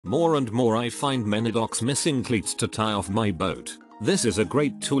More and more I find many docks missing cleats to tie off my boat. This is a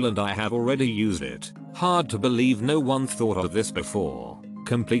great tool and I have already used it. Hard to believe no one thought of this before.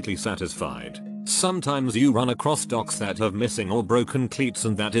 Completely satisfied. Sometimes you run across docks that have missing or broken cleats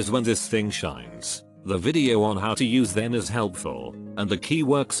and that is when this thing shines. The video on how to use them is helpful, and the key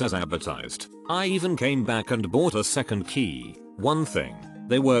works as advertised. I even came back and bought a second key. One thing,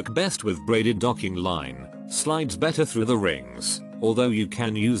 they work best with braided docking line, slides better through the rings, although you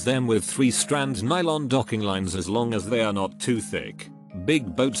can use them with 3-strand nylon docking lines as long as they are not too thick.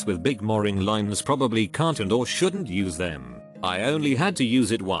 Big boats with big mooring lines probably can't and or shouldn't use them. I only had to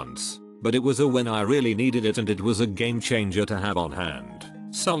use it once, but it was a when I really needed it and it was a game changer to have on hand.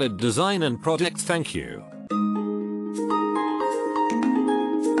 Solid design and product, thank you.